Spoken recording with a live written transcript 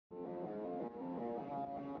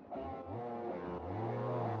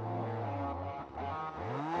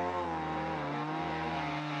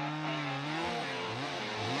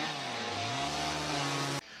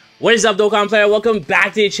What is up, Dokkan player? Welcome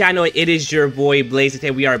back to the channel. It is your boy Blaze.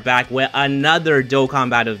 Today we are back with another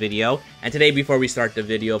Dokkan battle video. And today, before we start the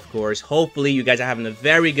video, of course, hopefully you guys are having a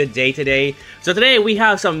very good day today. So today we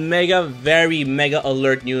have some very mega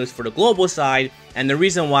alert news for the global side. And the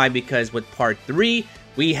reason why, because with part 3,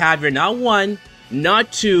 we have here not 1,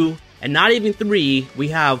 not 2, and not even 3, we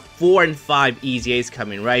have 4 and 5 EZAs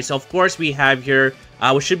coming, right? So of course we have here,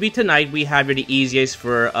 which should be tonight, we have here the EZAs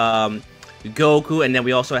for Goku, and then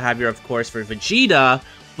we also have here, of course, for Vegeta.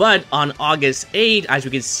 But on August 8th, as we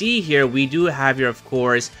can see here, we do have here, of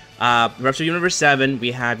course, Rupture Universe 7,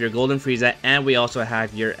 we have your Golden Frieza, and we also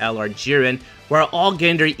have your LR Jiren. We're all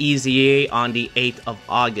getting their EZA on the 8th of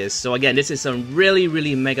August. So again, this is some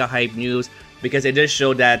really mega hype news, because it does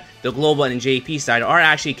show that the global and JP side are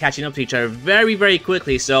actually catching up to each other very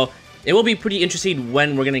quickly. So it will be pretty interesting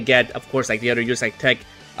when we're gonna get, of course, like the other years, like Tech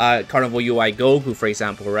Carnival UI Goku, for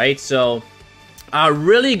example, right? So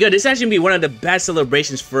really good. This is actually gonna be one of the best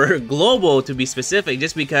celebrations for global, to be specific,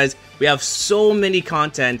 just because we have so many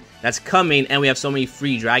content that's coming and we have so many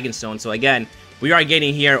free Dragon Stones. So again, we are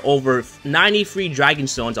getting here over 90 free Dragon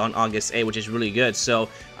Stones on August 8th, which is really good. So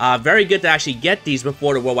very good to actually get these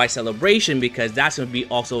before the worldwide celebration, because that's going to be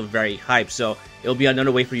also very hype. So it'll be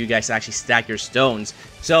another way for you guys to actually stack your stones.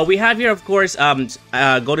 So we have here, of course, Golden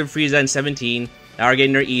Frieza and 17 that are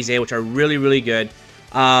getting their EZA, which are really good.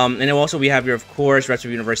 And then also we have here, of course, Rest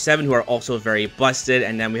of Universe 7, who are also very busted.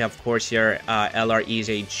 And then we have, of course, here LR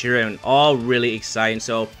EZA Jiren, all really exciting.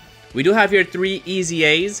 So we do have here 3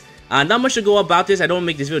 EZAs. Not much to go about this. I don't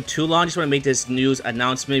make this video too long. Just want to make this news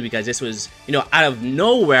announcement because this was, you know, out of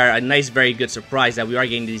nowhere, a nice, very good surprise that we are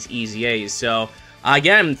getting these EZAs. So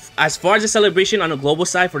again, as far as the celebration on the global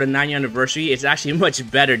side for the 9th anniversary, it's actually much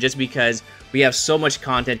better just because we have so much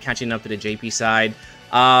content catching up to the JP side.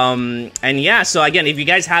 And yeah, so again, if you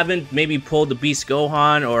guys haven't maybe pulled the Beast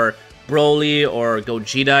Gohan or Broly or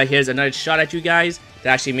Gogeta, here's another shot at you guys to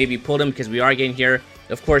actually maybe pull them, because we are getting here,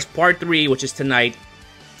 of course, part 3, which is tonight.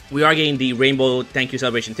 We are getting the Rainbow Thank You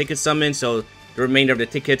Celebration ticket summon, so the remainder of the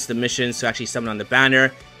tickets, the missions to actually summon on the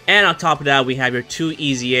banner. And on top of that, we have your 2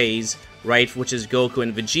 EZAs, right, which is Goku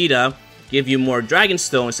and Vegeta, give you more Dragon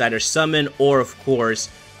Stones to either summon or, of course,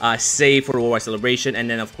 save for the Worldwide Celebration. And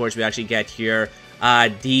then, of course, we actually get here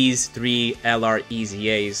these 3 LR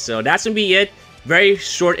EZAs. So that's going to be it. Very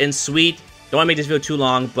short and sweet. Don't want to make this video too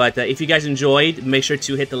long, but if you guys enjoyed, make sure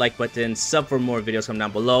to hit the like button, sub for more videos coming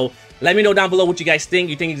down below. Let me know down below what you guys think.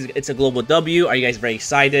 You think it's a global W? Are you guys very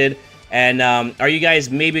excited? And are you guys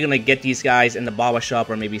maybe going to get these guys in the Baba shop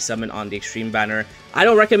or maybe summon on the Extreme banner? I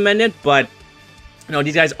don't recommend it, but you know,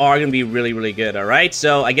 these guys are going to be really good, alright?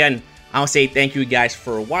 So again, I want to say thank you guys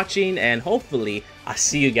for watching, and hopefully I'll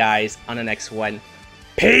see you guys on the next one.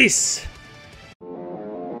 Peace!